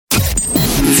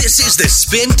This is the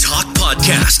Spin Talk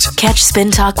Podcast. Catch Spin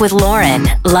Talk with Lauren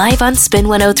live on Spin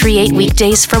 103.8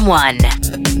 weekdays from 1.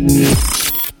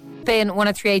 Spin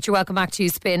 103.8, you're welcome back to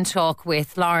Spin Talk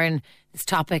with Lauren. This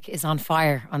topic is on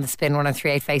fire on the Spin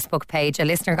 103.8 Facebook page. A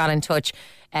listener got in touch.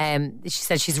 She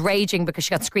said she's raging because she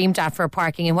got screamed at for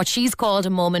parking in what she's called a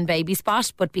mum and baby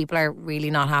spot, but people are really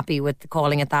not happy with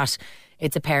calling it that.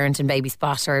 It's a parent and baby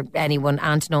spot, or anyone,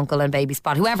 aunt and uncle and baby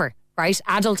spot, whoever, right?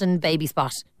 Adult and baby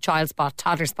spot, child spot,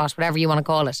 toddler spot, whatever you want to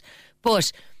call it.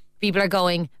 But people are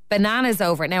going bananas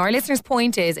over it. Now, our listener's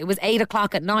point is it was 8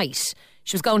 o'clock at night.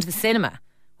 She was going to the cinema.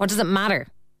 What does it matter?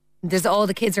 All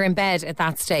the kids are in bed at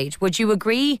that stage. Would you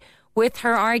agree with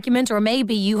her argument? Or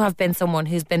maybe you have been someone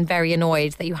who's been very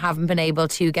annoyed that you haven't been able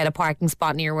to get a parking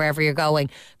spot near wherever you're going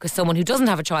because someone who doesn't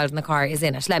have a child in the car is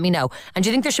in it. Let me know. And do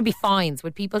you think there should be fines?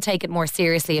 Would people take it more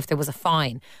seriously if there was a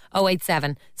fine?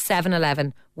 087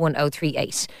 711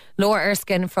 1038. Laura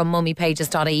Erskine from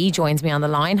mummypages.ie joins me on the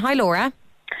line. Hi, Laura.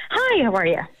 Hi, how are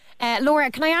you? Laura,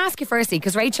 can I ask you firstly,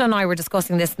 because Rachel and I were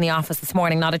discussing this in the office this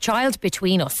morning, not a child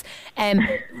between us.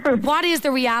 What is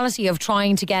the reality of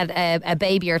trying to get a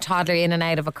baby or toddler in and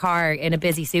out of a car in a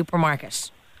busy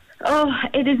supermarket? Oh,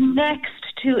 it is next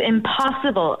to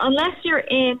impossible. Unless you're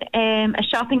in a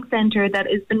shopping centre that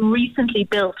has been recently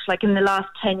built, like in the last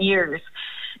 10 years.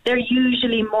 They're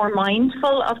usually more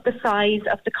mindful of the size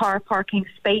of the car parking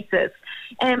spaces.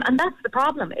 And that's the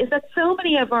problem, is that so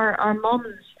many of our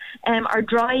mums are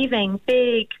driving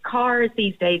big cars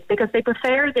these days because they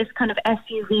prefer this kind of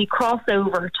SUV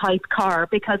crossover type car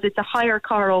because it's a higher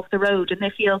car off the road and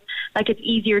they feel like it's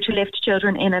easier to lift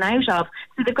children in and out of.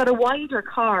 So they've got a wider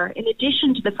car in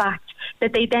addition to the fact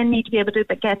that they then need to be able to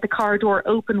get the car door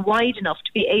open wide enough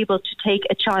to be able to take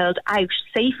a child out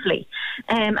safely.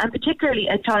 And particularly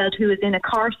a child who is in a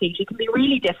car seat, it can be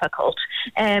really difficult.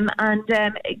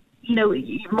 You know,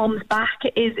 mum's back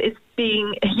is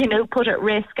being, put at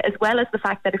risk, as well as the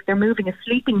fact that if they're moving a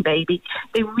sleeping baby,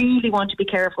 they really want to be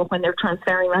careful when they're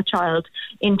transferring that child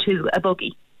into a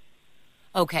buggy.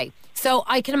 Okay, so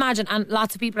I can imagine, and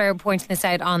lots of people are pointing this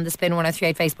out on the Spin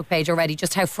 103.8 Facebook page already,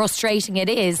 just how frustrating it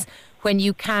is when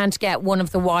you can't get one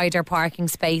of the wider parking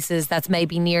spaces that's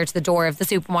maybe near to the door of the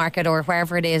supermarket or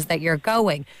wherever it is that you're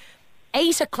going.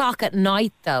 8 o'clock at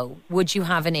night, though, would you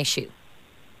have an issue?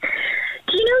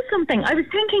 Do you know something? I was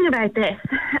thinking about this.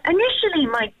 Initially,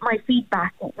 my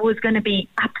feedback was going to be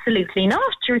absolutely not.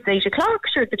 Sure, it's 8 o'clock.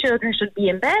 Sure, the children should be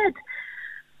in bed.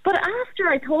 But after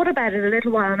I thought about it a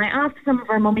little while and I asked some of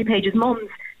our Mummy Pages mums,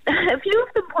 a few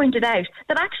of them pointed out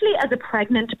that actually as a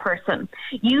pregnant person,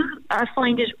 you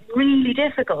find it really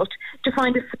difficult to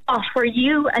find a spot where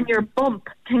you and your bump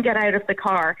can get out of the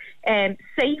car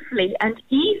safely and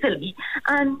easily.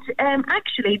 And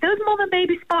actually, those mum and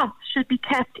baby spots should be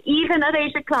kept even at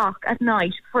 8 o'clock at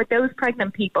night for those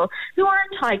pregnant people who are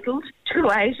entitled to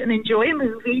go out and enjoy a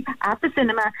movie at the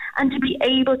cinema and to be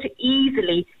able to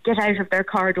easily get out of their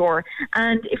car door.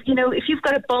 And if you've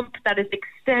got a bump that is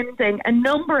extending a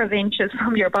number of inches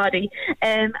from your body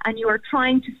and you are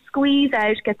trying to squeeze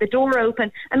out, get the door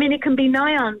open, I mean, it can be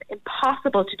nigh on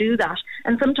impossible to do that.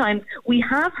 And sometimes we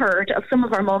have heard of some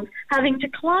of our mums having to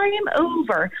climb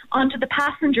over onto the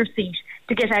passenger seat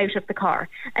to get out of the car.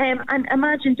 And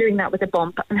imagine doing that with a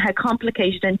bump and how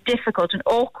complicated and difficult and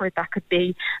awkward that could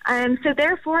be. So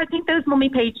therefore, I think those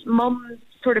mum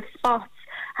sort of spots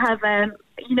have a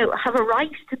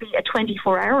right to be a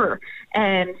 24-hour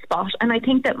spot. And I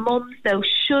think that mums, though,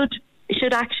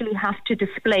 should actually have to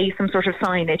display some sort of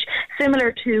signage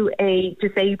similar to a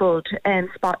disabled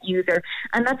spot user.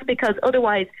 And that's because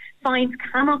otherwise fines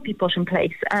cannot be put in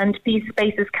place and these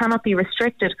spaces cannot be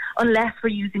restricted unless we're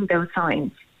using those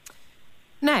signs.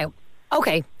 Now,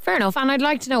 okay, fair enough. And I'd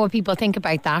like to know what people think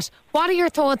about that. What are your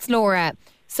thoughts, Laura?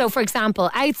 So, for example,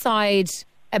 outside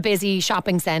a busy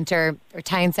shopping centre or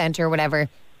town centre or whatever,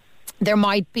 there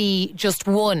might be just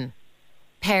one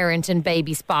parent and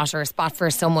baby spot or a spot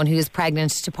for someone who's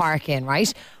pregnant to park in,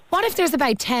 right? What if there's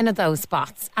about 10 of those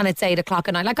spots and it's 8 o'clock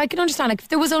at night? Like, I can understand, like, if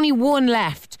there was only one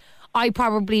left, I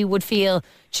probably would feel,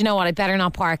 do you know what, I better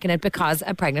not park in it because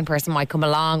a pregnant person might come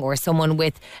along or someone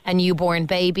with a newborn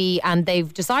baby and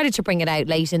they've decided to bring it out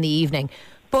late in the evening.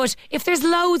 But if there's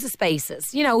loads of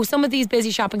spaces, some of these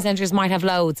busy shopping centres might have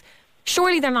loads.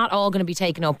 Surely they're not all going to be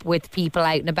taken up with people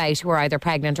out and about who are either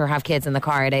pregnant or have kids in the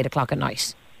car at 8 o'clock at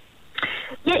night.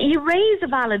 Yeah, you raise a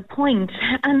valid point,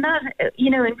 and that,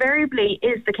 invariably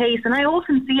is the case. And I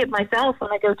often see it myself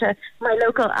when I go to my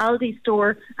local Aldi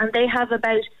store and they have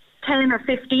about 10 or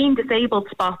 15 disabled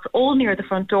spots all near the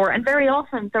front door, and very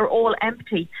often they're all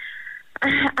empty.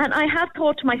 And I have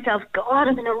thought to myself, God,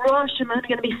 I'm in a rush. I'm only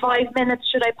going to be 5 minutes.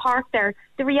 Should I park there?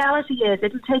 The reality is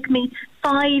it'll take me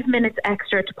 5 minutes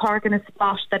extra to park in a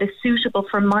spot that is suitable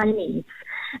for my needs.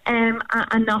 And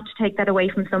not to take that away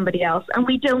from somebody else. And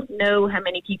we don't know how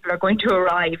many people are going to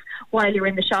arrive while you're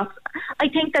in the shops. I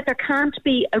think that there can't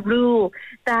be a rule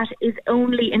that is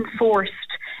only enforced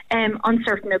on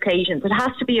certain occasions. It has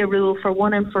to be a rule for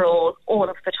one and for all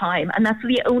of the time. And that's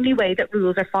the only way that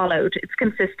rules are followed. It's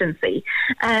consistency.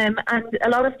 And a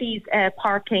lot of these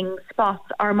parking spots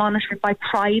are monitored by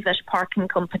private parking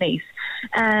companies.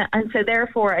 And so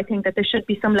therefore, I think that there should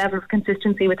be some level of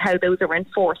consistency with how those are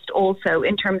enforced also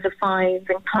in terms of fines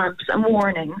and clamps and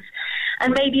warnings.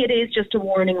 And maybe it is just a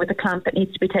warning with a clamp that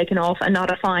needs to be taken off and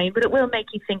not a fine, but it will make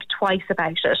you think twice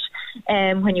about it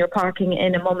when you're parking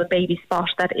in a mum and baby spot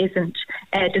that isn't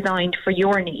designed for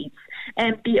your needs.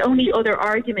 The only other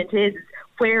argument is,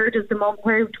 where do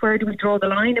we draw the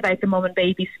line about the mum and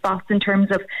baby spots in terms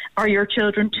of, are your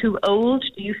children too old?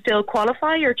 Do you still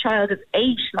qualify? Your child is 8,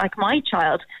 like my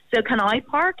child. So can I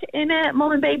park in a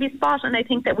mum and baby spot? And I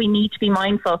think that we need to be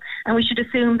mindful, and we should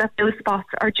assume that those spots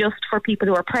are just for people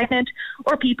who are pregnant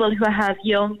or people who have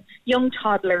young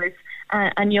toddlers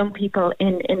and young people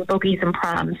in buggies and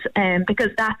prams, because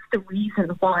that's the reason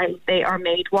why they are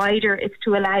made wider. It's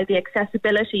to allow the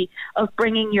accessibility of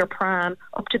bringing your pram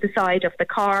up to the side of the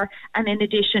car, and in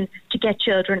addition to get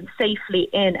children safely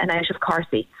in and out of car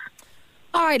seats.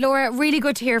 All right, Laura, really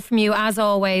good to hear from you as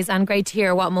always, and great to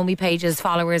hear what Mummy Page's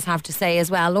followers have to say as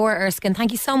well. Laura Erskine,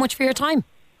 thank you so much for your time.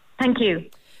 Thank you.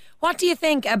 What do you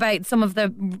think about some of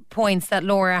the points that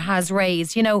Laura has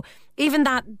raised? You know, even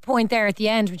that point there at the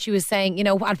end when she was saying, you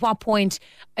know, at what point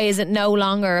is it no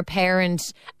longer a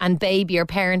parent and baby or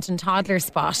parent and toddler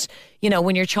spot, you know,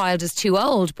 when your child is too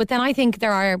old? But then I think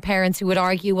there are parents who would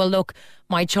argue, well, look,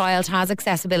 my child has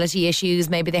accessibility issues.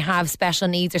 Maybe they have special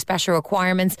needs or special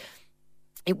requirements.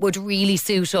 It would really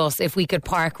suit us if we could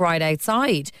park right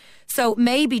outside. So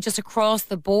maybe just across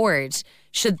the board,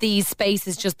 should these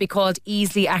spaces just be called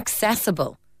easily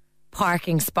accessible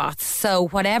parking spots? So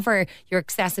whatever your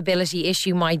accessibility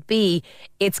issue might be,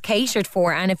 it's catered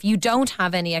for. And if you don't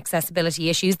have any accessibility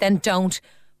issues, then don't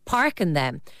park in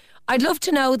them. I'd love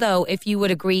to know, though, if you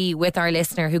would agree with our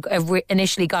listener who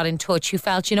initially got in touch, who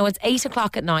felt, you know, it's 8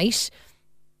 o'clock at night.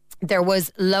 There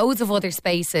was loads of other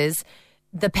spaces.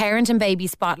 The parent and baby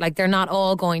spot, like, they're not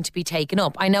all going to be taken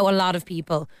up. I know a lot of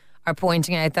people are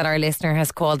pointing out that our listener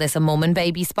has called this a mum and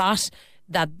baby spot.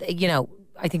 That, you know,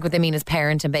 I think what they mean is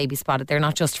parent and baby spot. They're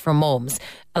not just for mums.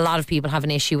 A lot of people have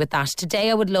an issue with that.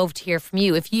 Today, I would love to hear from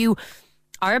you. If you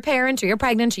are a parent or you're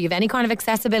pregnant or you have any kind of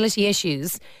accessibility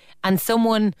issues and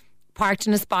someone parked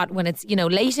in a spot when it's, you know,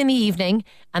 late in the evening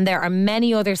and there are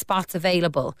many other spots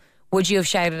available, would you have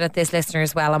shouted at this listener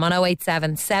as well? I'm on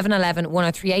 087 711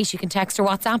 1038. You can text or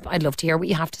WhatsApp. I'd love to hear what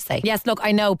you have to say. Yes, look,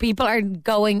 I know people are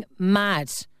going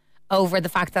mad over the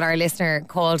fact that our listener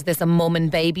called this a mum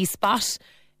and baby spot.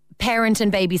 Parent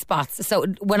and baby spots. So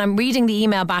when I'm reading the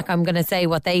email back, I'm going to say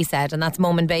what they said, and that's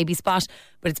mum and baby spot,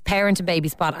 but it's parent and baby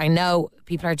spot. I know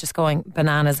people are just going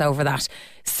bananas over that.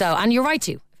 So, and you're right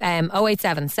to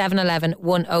 087 711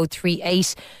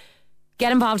 1038.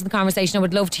 Get involved in the conversation. I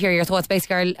would love to hear your thoughts.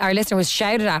 Basically, our listener was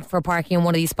shouted at for parking in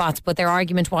one of these spots, but their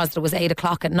argument was that it was 8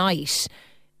 o'clock at night.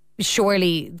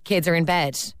 Surely kids are in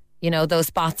bed. You know, those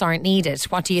spots aren't needed.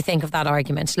 What do you think of that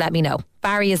argument? Let me know.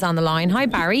 Barry is on the line. Hi,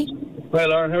 Barry. Hi,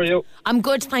 Lauren. How are you? I'm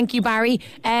good, thank you, Barry.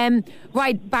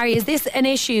 Right, Barry, is this an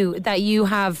issue that you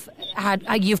have had?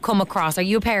 You've come across? Are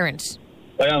you a parent?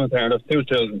 I am a parent. I have 2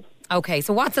 children. Okay,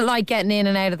 so what's it like getting in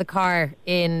and out of the car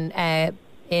in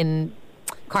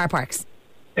car parks?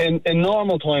 In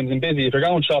normal times, in busy, if you're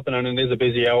going shopping and it is a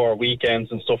busy hour,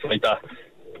 weekends and stuff like that,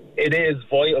 it is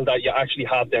vital that you actually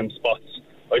have them spots.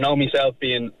 I know myself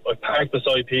I've parked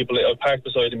beside people, I've parked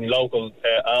beside my local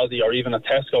Aldi or even a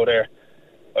Tesco there.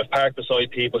 I've parked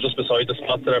beside people just beside the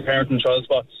spots that are parent and child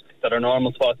spots, that are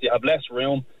normal spots. You have less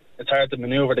room. It's hard to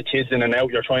manoeuvre the kids in and out.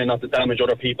 You're trying not to damage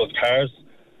other people's cars.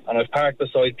 And I've parked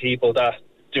beside people that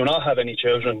do not have any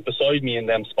children beside me in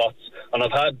them spots. And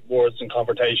I've had words and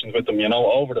confrontations with them, you know,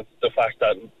 over the fact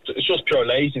that it's just pure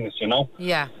laziness, you know.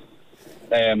 Yeah.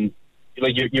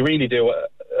 Like you really do,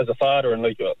 as a father, and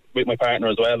like with my partner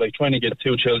as well, like trying to get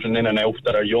 2 children in and out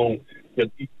that are young.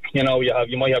 You know,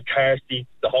 you might have car seats,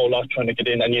 the whole lot trying to get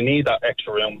in, and you need that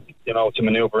extra room, you know, to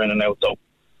manoeuvre in and out. So,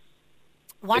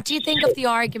 what do you think of the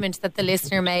argument that the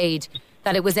listener made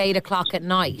that it was 8 o'clock at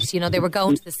night? You know, they were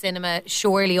going to the cinema.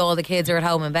 Surely all the kids are at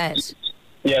home in bed.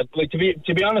 Yeah, like to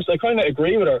be honest, I kind of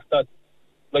agree with her that,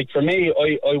 like, for me,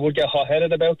 I would get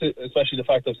hot-headed about it, especially the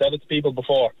fact I've said it to people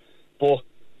before. But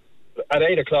at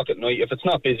 8 o'clock at night, if it's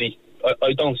not busy,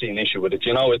 I don't see an issue with it.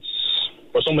 You know, it's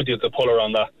for somebody to pull her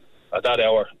on that at that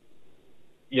hour.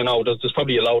 You know, there's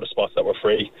probably a load of spots that were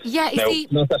free. Yeah, now,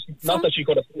 not that she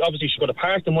could have, obviously she could have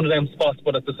parked in one of them spots,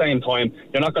 but at the same time,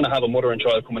 you're not going to have a mother and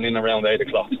child coming in around 8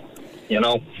 o'clock. You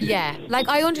know? Yeah, like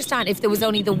I understand if there was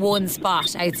only the one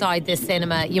spot outside this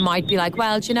cinema, you might be like,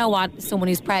 well, do you know what? Someone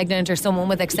who's pregnant or someone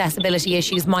with accessibility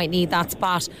issues might need that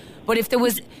spot. But if there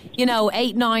was,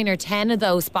 8, 9 or 10 of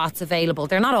those spots available,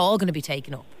 they're not all going to be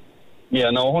taken up. Yeah,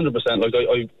 no, 100%. Like,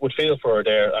 I would feel for her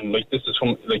there, and like this is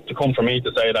to come for me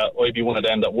to say that I'd be one of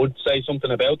them that would say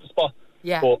something about the spot.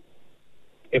 Yeah. But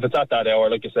if it's at that hour,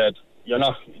 like you said,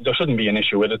 there shouldn't be an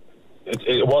issue with it.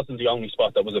 It wasn't the only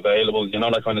spot that was available,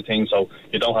 that kind of thing. So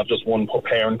you don't have just one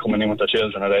parent coming in with their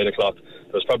children at 8 o'clock.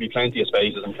 There's probably plenty of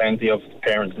spaces and plenty of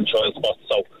parent and child spots.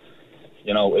 So,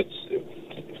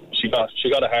 she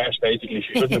got a harsh, basically.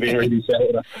 She shouldn't have been really sad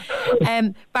with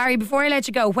that. Barry, before I let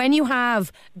you go, when you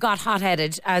have got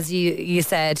hot-headed, as you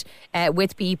said,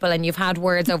 with people and you've had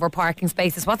words over parking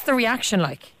spaces, what's the reaction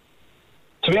like?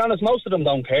 To be honest, most of them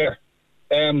don't care.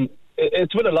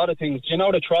 It's with a lot of things. You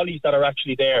know the trolleys that are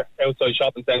actually there outside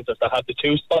shopping centres that have the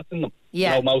 2 spots in them?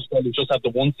 Yeah. Most trolleys just have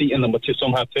the 1 seat in them, but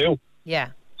some have 2. Yeah.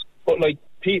 But,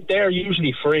 they're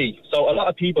usually free. So a lot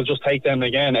of people just take them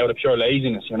again out of pure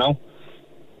laziness,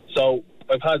 So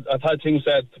I've had things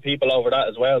said to people over that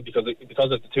as well because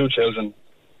of the 2 children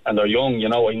and they're young,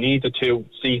 I need the 2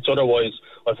 seats. Otherwise,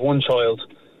 I've 1 child,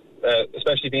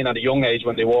 especially being at a young age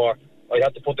when they were, I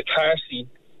had to put the car seat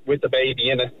with the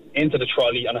baby in it into the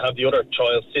trolley and have the other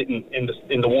child sitting in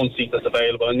the 1 seat that's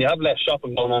available, and you have less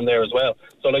shopping going on there as well.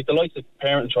 So the likes of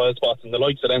parent and child spots and the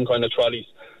likes of them kind of trolleys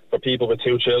for people with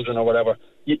 2 children or whatever,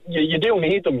 you do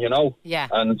need them, Yeah.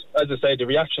 And as I say, the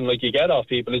reaction you get off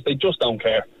people is they just don't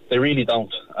care. They really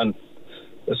don't. And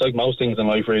it's like most things in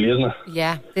life, really, isn't it?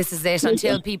 Yeah, this is it,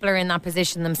 until people are in that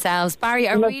position themselves. Barry,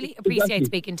 I really appreciate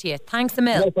speaking to you. Thanks a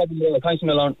mil. No problem. Thanks a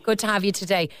mil, Lauren. Good to have you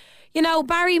today.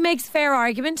 Barry makes a fair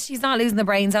argument. He's not losing the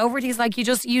brains over it. He's like,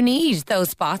 you need those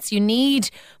spots. You need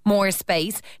more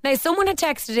space. Now, someone had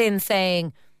texted in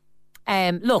saying,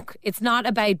 look, it's not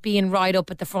about being right up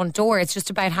at the front door. It's just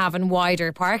about having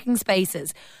wider parking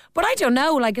spaces. But I don't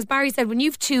know, as Barry said, when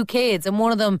you've 2 kids and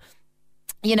one of them,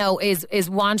 is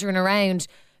wandering around,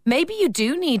 maybe you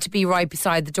do need to be right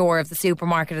beside the door of the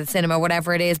supermarket or the cinema,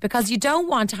 whatever it is, because you don't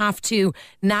want to have to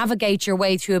navigate your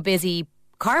way through a busy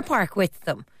car park with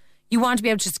them. You want to be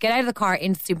able to just get out of the car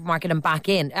into the supermarket and back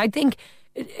in. I think,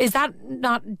 is that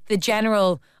not the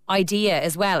general idea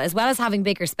as well as having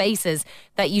bigger spaces,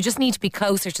 that you just need to be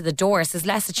closer to the door, so there's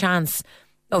less a chance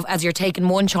of, as you're taking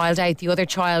one child out, the other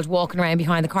child walking around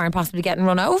behind the car and possibly getting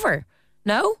run over?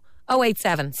 No?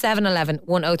 087 711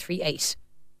 1038.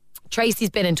 Tracy's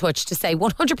been in touch to say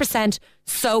 100%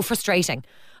 so frustrating.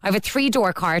 I have a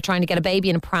 3-door car trying to get a baby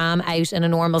in a pram out in a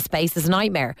normal space is a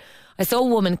nightmare. I saw a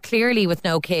woman clearly with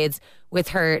no kids with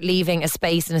her leaving a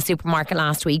space in a supermarket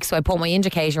last week, so I put my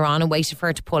indicator on and waited for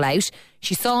her to pull out.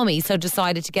 She saw me, so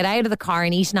decided to get out of the car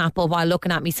and eat an apple while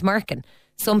looking at me smirking.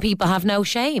 Some people have no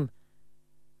shame.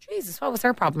 Jesus, what was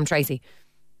her problem, Tracy?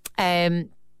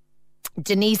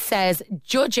 Denise says,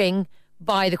 judging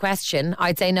by the question,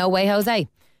 I'd say no way, Jose.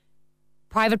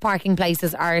 Private parking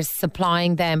places are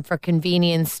supplying them for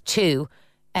convenience too,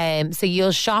 so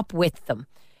you'll shop with them.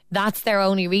 That's their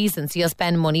only reason, so you'll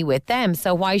spend money with them.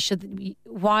 So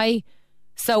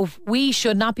So we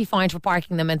should not be fined for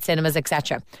parking them in cinemas,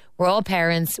 etc. We're all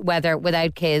parents, whether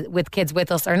with kids with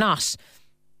us or not.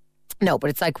 No, but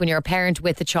it's like when you're a parent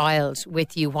with a child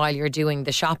with you while you're doing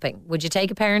the shopping. Would you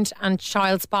take a parent and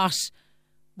child spot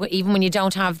even when you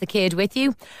don't have the kid with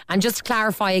you? And just to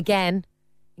clarify again,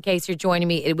 in case you're joining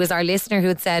me, it was our listener who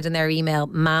had said in their email,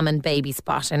 mam and baby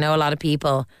spot. I know a lot of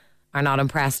people are not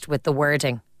impressed with the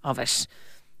wording of it.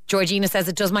 Georgina says,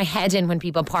 it does my head in when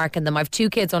people park in them. I've 2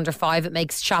 kids under 5. It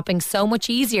makes shopping so much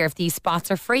easier if these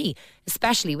spots are free,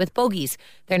 especially with buggies.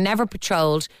 They're never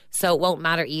patrolled, so it won't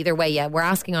matter either way. Yeah, we're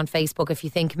asking on Facebook if you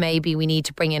think maybe we need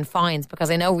to bring in fines,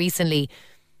 because I know recently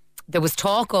there was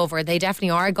talk over, they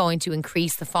definitely are going to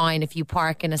increase the fine if you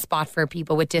park in a spot for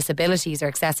people with disabilities or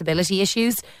accessibility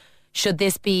issues. Should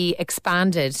this be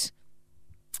expanded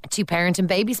to parent and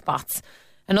baby spots?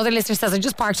 Another listener says, I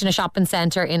just parked in a shopping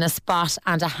centre in a spot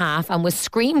and a half and was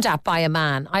screamed at by a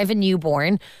man. I have a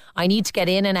newborn. I need to get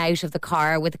in and out of the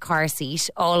car with a car seat.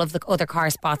 All of the other car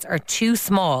spots are too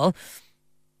small.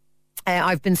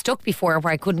 I've been stuck before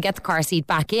where I couldn't get the car seat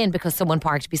back in because someone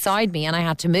parked beside me and I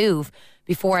had to move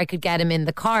before I could get him in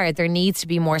the car. There needs to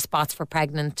be more spots for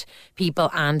pregnant people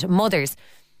and mothers.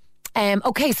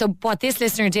 Okay, so what this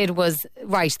listener did was,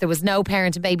 right, there was no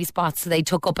parent and baby spots, so they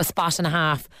took up a spot and a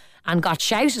half and got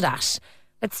shouted at.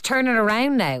 Let's turn it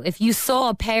around now. If you saw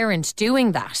a parent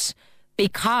doing that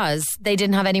because they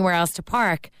didn't have anywhere else to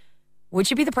park, would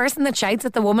you be the person that shouts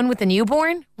at the woman with the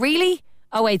newborn? Really?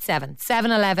 087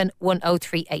 711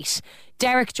 1038.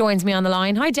 Derek joins me on the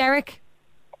line. Hi, Derek.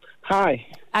 Hi.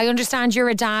 I understand you're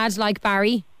a dad like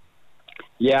Barry.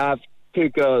 Yeah, I have 2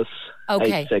 girls.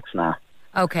 Okay. 6 now.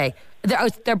 Okay.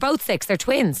 They're both 6. They're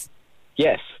twins.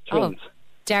 Yes, twins. Oh,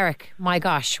 Derek, my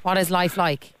gosh, what is life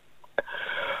like?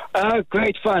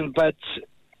 Great fun, but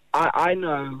I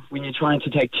know when you're trying to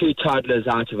take 2 toddlers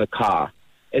out of a car,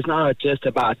 it's not just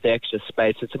about the extra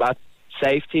space. It's about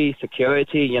safety,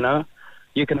 security, you know.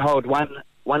 You can hold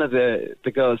one of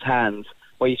the girls' hands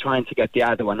while you're trying to get the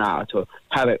other one out, or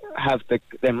have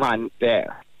them run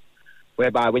there.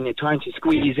 Whereby when you're trying to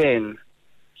squeeze in,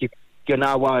 you're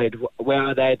now worried, where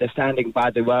are they? They're standing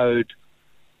by the road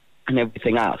and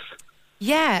everything else.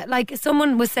 Yeah, like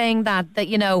someone was saying that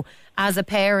you know, as a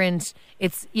parent,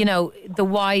 it's, you know, the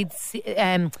wide,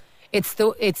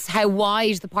 it's how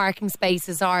wide the parking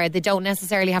spaces are. They don't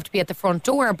necessarily have to be at the front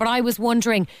door. But I was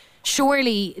wondering,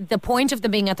 surely the point of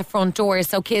them being at the front door is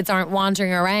so kids aren't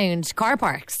wandering around car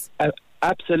parks.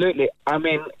 Absolutely. I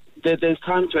mean, there's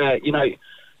times where, you know,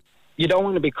 you don't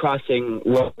want to be crossing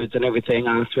roads and everything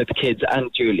else with kids and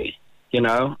Julie, you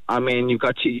know. I mean, you've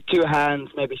got two hands,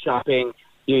 maybe shopping,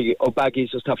 or buggies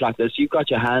or stuff like this. You've got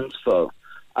your hands full.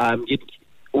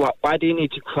 Why do you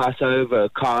need to cross over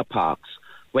car parks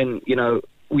when, you know,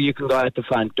 you can go out the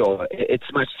front door?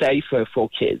 It's much safer for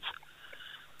kids.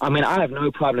 I mean, I have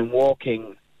no problem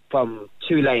walking from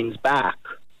 2 lanes back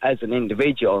as an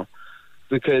individual,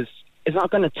 because it's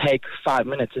not going to take 5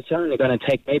 minutes. It's only going to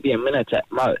take maybe a minute at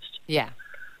most. Yeah.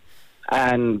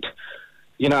 And,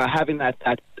 you know, having that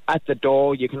at the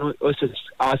door, you can also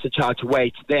ask the child to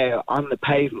wait there on the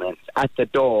pavement at the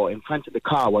door in front of the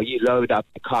car while you load up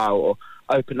the car, or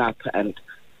open up and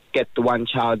get the one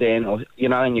child in, or, you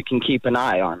know, and you can keep an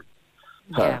eye on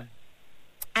her. Yeah.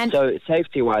 And so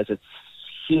safety-wise, it's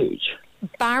huge.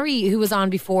 Barry, who was on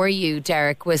before you,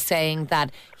 Derek, was saying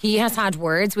that he has had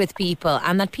words with people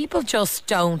and that people just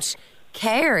don't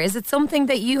care. Is it something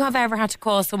that you have ever had to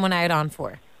call someone out on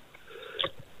for?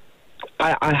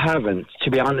 I haven't,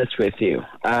 to be honest with you.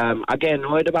 I get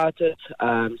annoyed about it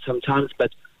sometimes,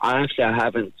 but I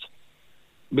haven't,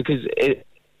 because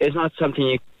it's not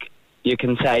something you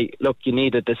can say, look, you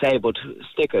need a disabled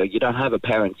sticker. You don't have a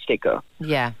parent sticker.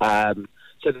 Yeah.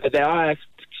 So they are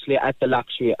actually at the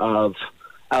luxury of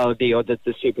LD or the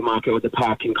supermarket or the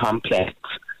parking complex,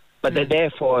 but they're there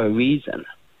for a reason.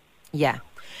 Yeah.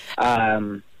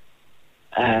 And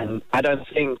I don't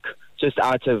think just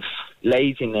out of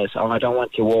laziness, or I don't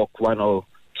want to walk 1 or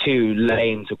 2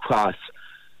 lanes across,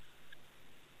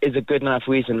 is a good enough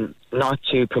reason not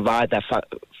to provide that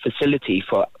facility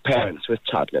for parents with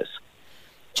toddlers.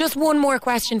 Just one more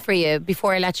question for you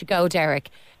before I let you go, Derek.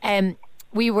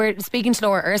 We were speaking to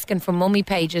Laura Erskine from Mummy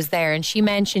Pages there, and she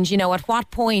mentioned, you know, at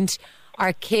what point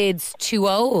are kids too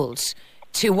old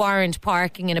to warrant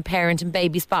parking in a parent and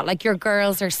baby spot? Like, your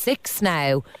girls are 6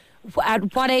 now.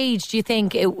 At what age do you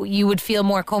think you would feel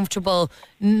more comfortable,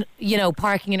 you know,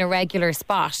 parking in a regular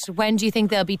spot? When do you think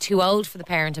they'll be too old for the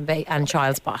parent and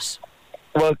child spot?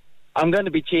 Well, I'm going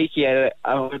to be cheeky.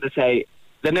 I'm going to say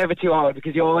they're never too old,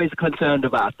 because you're always concerned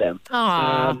about them.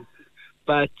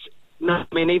 But no, I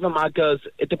mean, even my girls,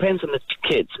 it depends on the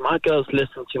kids. My girls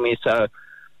listen to me, so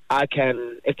I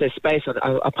can, if there's space,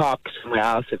 I park somewhere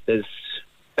else if there's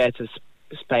better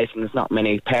space and there's not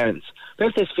many parents. But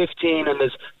if there's 15 and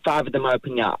there's 5 of them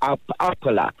open, yeah, I'll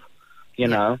pull up, you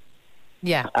know.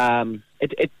 Yeah.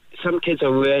 Some kids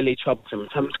are really troublesome.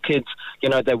 Some kids, you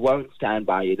know, they won't stand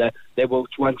by you. They will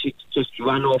want you to just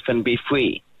run off and be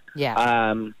free.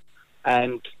 Yeah.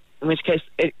 And in which case,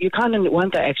 you kind of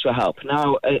want that extra help.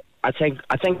 Now, I think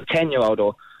 10-year-old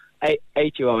or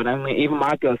 8-year-old, I mean, even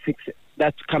my girl, 6,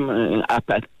 that's coming up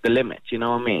at the limit, you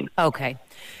know what I mean? Okay.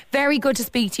 Very good to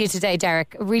speak to you today,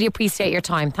 Derek. Really appreciate your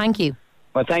time. Thank you.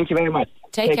 Well, thank you very much.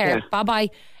 Take care. Bye-bye.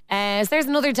 So there's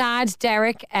another dad,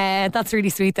 Derek. That's really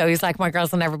sweet, though. He's like, my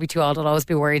girls will never be too old. I'll always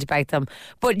be worried about them.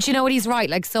 But do you know what? He's right.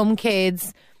 Like, some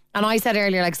kids, and I said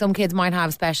earlier, like, some kids might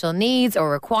have special needs or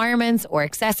requirements or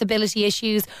accessibility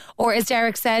issues. Or as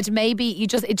Derek said, maybe it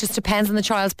just depends on the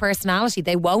child's personality.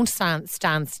 They won't stand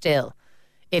still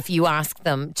if you ask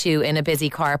them to in a busy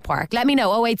car park. Let me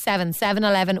know, 087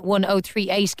 711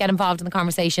 1038. Get involved in the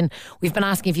conversation. We've been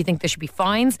asking if you think there should be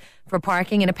fines for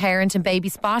parking in a parent and baby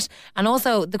spot. And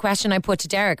also the question I put to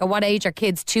Derek, at what age are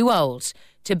kids too old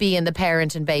to be in the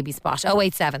parent and baby spot.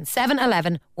 087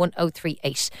 711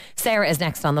 1038. Sarah is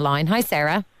next on the line. Hi,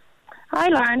 Sarah. Hi,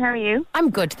 Lauren. How are you? I'm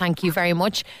good, thank you very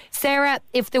much. Sarah,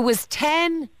 if there was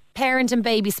 10 parent and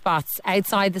baby spots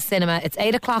outside the cinema, it's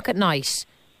 8 o'clock at night,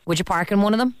 would you park in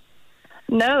one of them?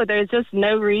 No, there's just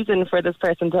no reason for this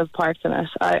person to have parked in it.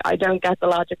 I don't get the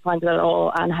logic behind it at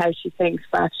all and how she thinks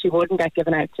that she wouldn't get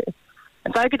given out to.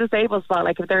 It's like a disabled spot.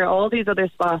 Like, if there are all these other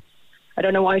spots, I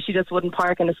don't know why she just wouldn't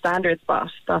park in a standard spot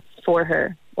that's for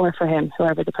her or for him,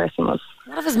 whoever the person was.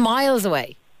 What if it's miles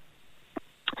away?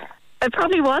 It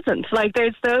probably wasn't. Like,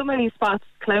 there's so many spots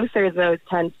closer to those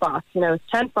 10 spots. You know,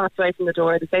 10 spots away from the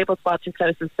door, disabled spots are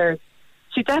closest.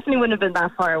 She definitely wouldn't have been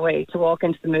that far away to walk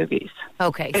into the movies.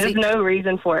 Okay. There's no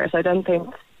reason for it. I don't think,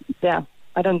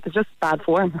 it's just bad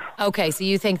form. Okay, so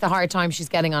you think the hard time she's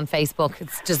getting on Facebook,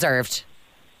 it's deserved?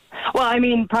 Well, I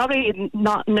mean, probably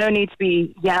no need to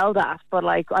be yelled at, but,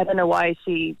 like, I don't know why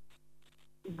she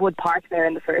would park there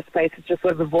in the first place. It just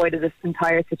would have avoided this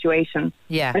entire situation.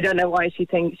 Yeah. I don't know why she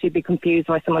thinks she'd be confused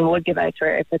why someone would give out to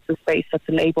her if it's a space that's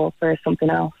a label for something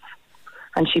else,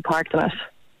 and she parked in it.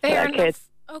 Fair enough.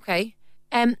 Okay.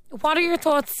 What are your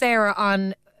thoughts, Sarah,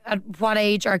 on at what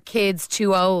age are kids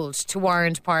too old to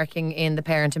warrant parking in the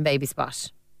parent and baby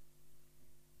spot?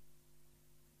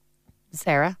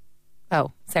 Sarah?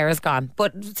 Oh, Sarah's gone.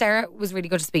 But Sarah, was really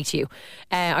good to speak to you.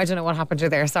 I don't know what happened to her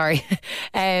there, sorry.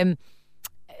 Anne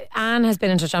has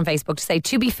been in touch on Facebook to say,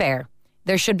 to be fair,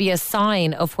 there should be a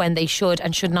sign of when they should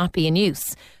and should not be in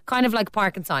use. Kind of like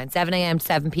parking signs, 7 a.m. to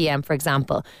 7 p.m, for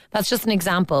example. That's just an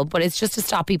example, but it's just to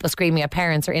stop people screaming at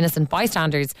parents or innocent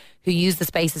bystanders who use the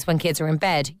spaces when kids are in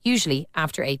bed, usually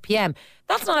after 8 p.m.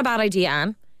 That's not a bad idea,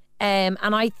 Anne. And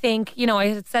I think, you know, I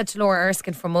had said to Laura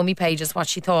Erskine from Mummy Pages what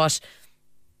she thought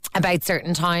about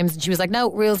certain times, and she was like,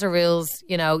 no, rules are rules.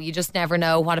 You know, you just never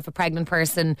know. What if a pregnant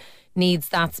person needs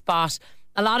that spot?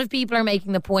 A lot of people are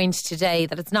making the point today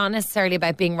that it's not necessarily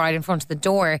about being right in front of the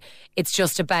door. It's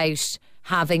just about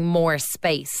having more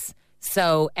space.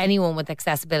 So anyone with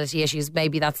accessibility issues,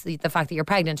 maybe that's the fact that you're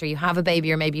pregnant or you have a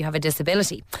baby or maybe you have a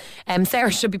disability.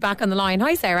 Sarah should be back on the line.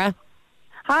 Hi, Sarah.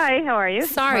 Hi, how are you?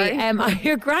 Sorry,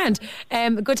 you're grand.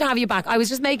 Good to have you back. I was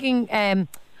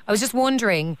just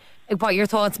wondering what your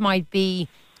thoughts might be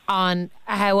on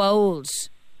how old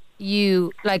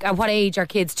at what age are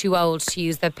kids too old to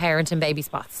use the parent and baby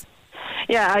spots?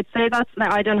 Yeah, I'd say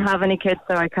I don't have any kids,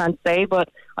 so I can't say, but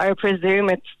I presume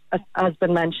it's, has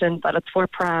been mentioned, that it's for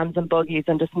prams and buggies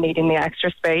and just needing the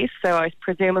extra space. So I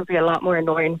presume it would be a lot more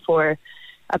annoying for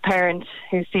a parent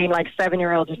who's seen like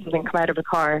 7-year-olds or something come out of a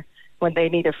car when they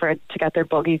need it to get their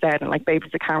buggies out, and like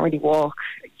babies that can't really walk.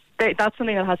 That's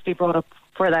something that has to be brought up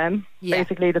for them. Yeah.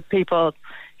 Basically, the people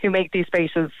who make these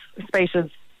spaces.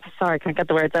 Sorry, I can't get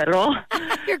the words out at all.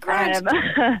 You're grand.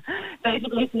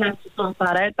 Basically, you have to sort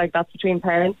that out. Like, that's between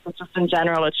parents, but just in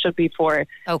general, it should be for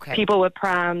people with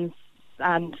prams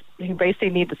and who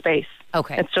basically need the space.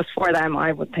 Okay. It's just for them,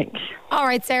 I would think. All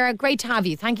right, Sarah, great to have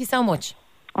you. Thank you so much.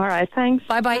 All right, thanks.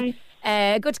 Bye-bye.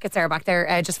 Good to get Sarah back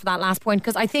there just for that last point,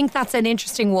 because I think that's an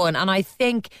interesting one. And I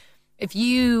think if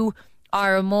you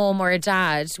are a mum or a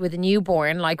dad with a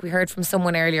newborn, like we heard from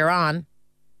someone earlier on,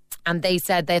 and they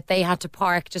said that they had to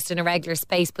park just in a regular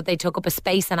space, but they took up a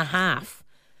space and a half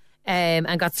and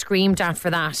got screamed at for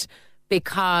that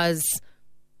because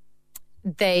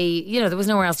there was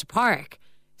nowhere else to park.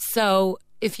 So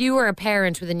if you were a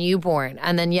parent with a newborn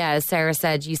and then, as Sarah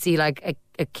said, you see like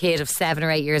a kid of 7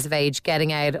 or 8 years of age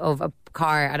getting out of a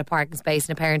car at a parking space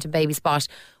in a parent and baby spot,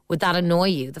 would that annoy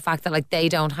you? The fact that like they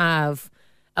don't have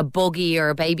a buggy or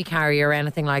a baby carrier or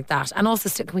anything like that. And also,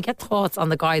 can we get thoughts on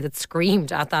the guy that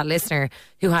screamed at that listener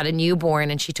who had a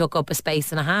newborn and she took up a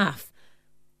space and a half?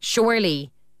 Surely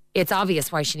it's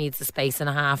obvious why she needs the space and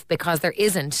a half, because there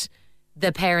isn't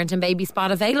the parent and baby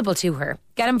spot available to her.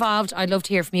 Get involved. I'd love to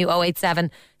hear from you. 087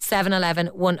 711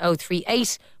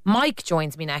 1038. Mike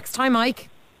joins me next. Hi, Mike.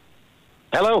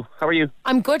 Hello, how are you?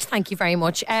 I'm good, thank you very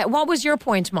much. What was your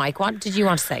point, Mike? What did you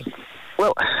want to say?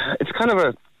 Well, it's kind of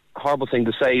a horrible thing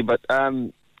to say, but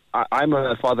I'm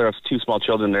a father of 2 small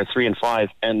children. They're 3 and 5,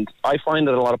 and I find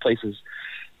that a lot of places,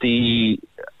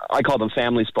 I call them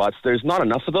family spots, there's not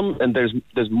enough of them, and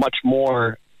there's much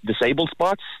more disabled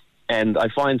spots. And I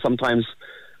find sometimes,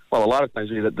 well, a lot of times,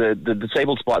 that the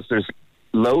disabled spots, there's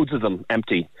loads of them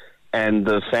empty, and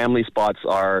the family spots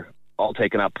are all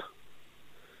taken up.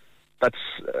 That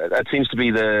seems to be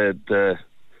the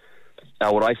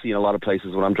what I see in a lot of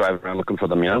places when I'm driving around looking for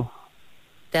them, you know?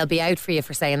 They'll be out for you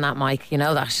for saying that, Mike. You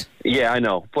know that. Yeah, I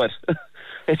know, but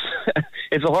it's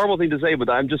a horrible thing to say. But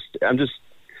I'm just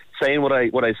saying what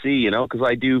I see, you know, because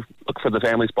I do look for the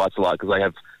family spots a lot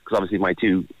because obviously my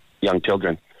 2 young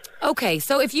children. Okay,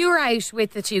 so if you were out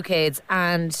with the two kids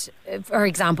and, for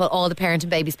example, all the parent and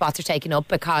baby spots are taken up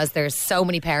because there's so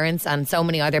many parents and so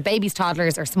many either babies,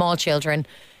 toddlers or small children,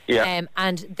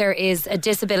 and there is a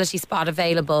disability spot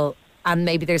available and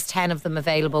maybe there's 10 of them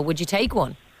available, would you take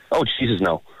one? Oh, Jesus,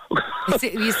 no.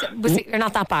 You're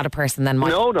not that bad a person then,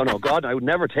 Mike. No, God, I would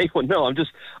never take one. No, I'm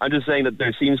just saying that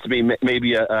there seems to be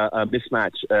maybe a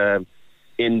mismatch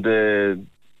in the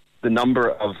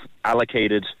number of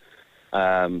allocated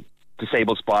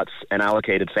disabled spots and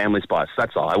allocated family spots.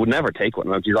 That's all. I would never take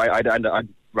one. I'd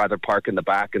rather park in the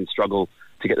back and struggle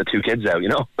to get the two kids out, you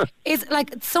know? It's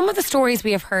like some of the stories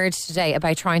we have heard today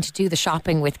about trying to do the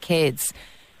shopping with kids.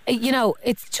 You know,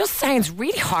 it just sounds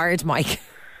really hard, Mike.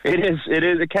 It is.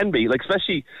 It can be. Like,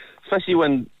 especially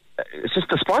when it's just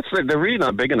the spots, they're really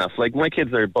not big enough. Like, my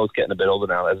kids are both getting a bit older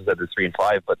now. As I said, they're 3 and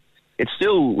 5, but it's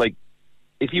still, like,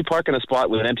 if you park in a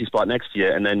spot with an empty spot next to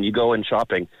you and then you go in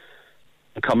shopping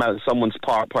and come out and someone's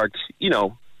parked, you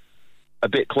know, a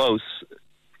bit close,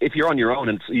 if you're on your own,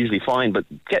 it's usually fine, but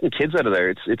getting kids out of there,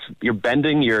 it's you're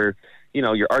bending, you're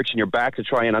arching your back to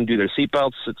try and undo their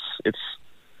seatbelts.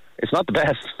 It's not the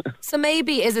best. So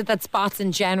maybe is it that spots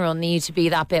in general need to be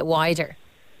that bit wider?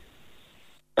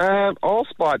 All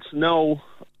spots, no.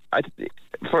 As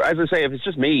I say, if it's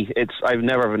just me, I've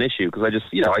never have an issue because I just,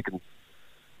 I can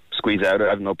squeeze out. I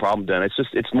have no problem then.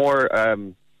 It's more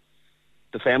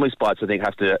the family spots. I think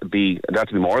have to be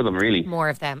more of them, really. More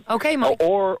of them. Okay, Mike.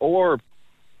 Or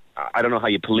I don't know how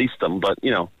you police them, but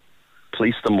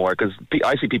police them more because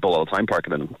I see people all the time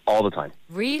parking in them all the time.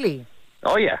 Really?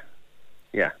 Oh yeah.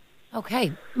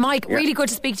 Okay, Mike. Yeah. Really good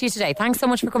to speak to you today. Thanks so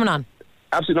much for coming on.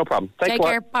 Absolutely no problem. Thanks. Take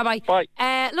care. Bye-bye.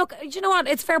 Bye. Look, do you know what?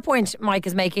 It's a fair point Mike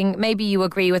is making. Maybe you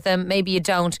agree with him, maybe you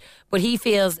don't. But he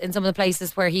feels in some of the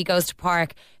places where he goes to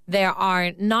park, there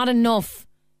are not enough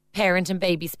parent and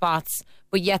baby spots,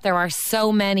 but yet there are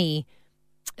so many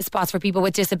spots for people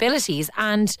with disabilities.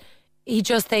 And he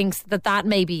just thinks that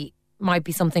maybe might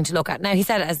be something to look at. Now, he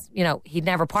said, he'd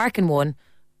never park in one,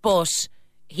 but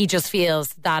he just feels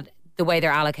that the way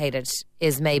they're allocated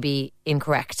is maybe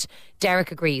incorrect.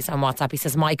 Derek agrees on WhatsApp. He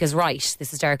says, Mike is right.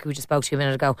 This is Derek who we just spoke to a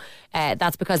minute ago.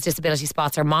 That's because disability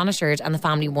spots are monitored and the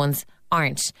family ones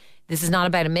aren't. This is not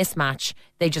about a mismatch.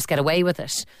 They just get away with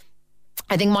it.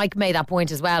 I think Mike made that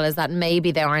point as well, is that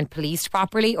maybe they aren't policed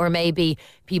properly, or maybe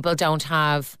people don't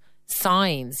have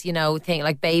signs, thing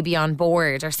like baby on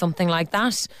board or something like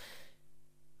that.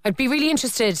 I'd be really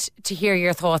interested to hear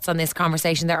your thoughts on this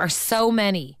conversation. There are so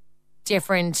many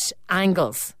different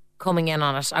angles coming in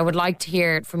on it. I would like to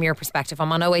hear it from your perspective.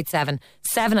 I'm on 087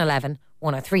 711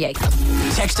 1038.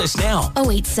 Text us now.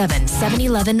 087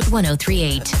 711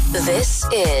 1038. This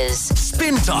is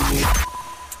Spin Talk.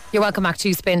 You're welcome back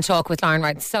to Spin Talk with Lauren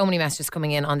Wright. So many messages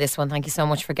coming in on this one. Thank you so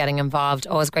much for getting involved.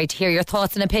 Always great to hear your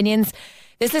thoughts and opinions.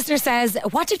 This listener says,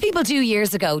 what did people do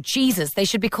years ago? Jesus, they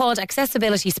should be called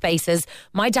accessibility spaces.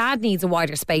 My dad needs a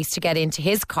wider space to get into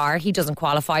his car. He doesn't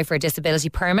qualify for a disability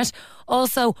permit.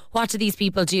 Also, what do these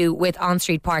people do with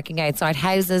on-street parking outside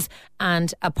houses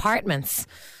and apartments?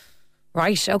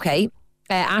 Right, okay.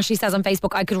 Ashley says on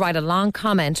Facebook, I could write a long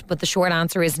comment, but the short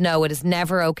answer is no, it is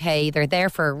never okay. They're there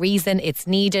for a reason. It's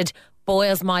needed.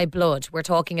 Boils my blood. We're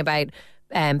talking about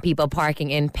people parking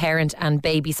in parent and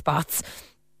baby spots.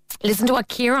 Listen to what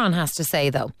Kieran has to say,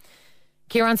 though.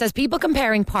 Kieran says, people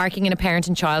comparing parking in a parent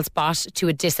and child spot to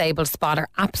a disabled spot are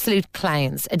absolute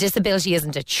clowns. A disability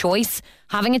isn't a choice.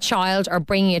 Having a child or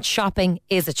bringing it shopping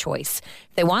is a choice.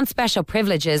 If they want special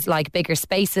privileges like bigger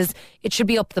spaces, it should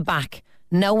be up the back.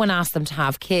 No one asked them to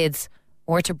have kids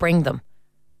or to bring them.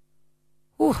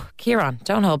 Ooh, Kieran,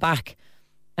 don't hold back.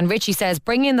 And Richie says,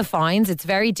 bring in the fines. It's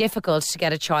very difficult to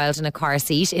get a child in a car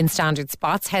seat in standard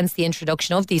spots, hence the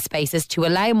introduction of these spaces to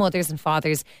allow mothers and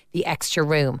fathers the extra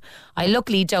room. I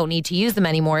luckily don't need to use them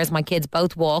anymore as my kids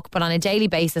both walk, but on a daily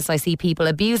basis I see people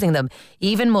abusing them,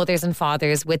 even mothers and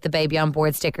fathers with the baby on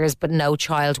board stickers but no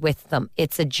child with them.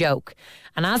 It's a joke.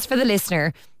 And as for the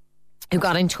listener who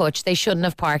got in touch, they shouldn't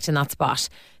have parked in that spot.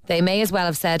 They may as well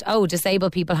have said, oh,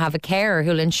 disabled people have a carer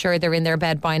who'll ensure they're in their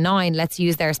bed by 9. Let's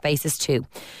use their spaces too.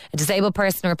 A disabled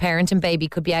person or parent and baby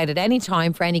could be out at any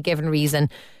time for any given reason.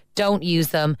 Don't use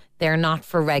them. They're not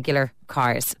for regular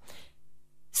cars.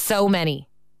 So many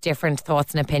different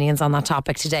thoughts and opinions on that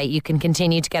topic today. You can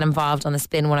continue to get involved on the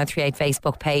Spin 1038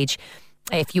 Facebook page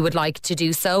if you would like to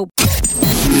do so.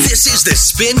 This is the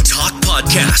Spin Talk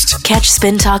Podcast. Catch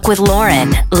Spin Talk with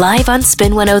Lauren live on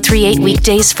Spin 1038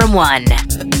 weekdays from 1.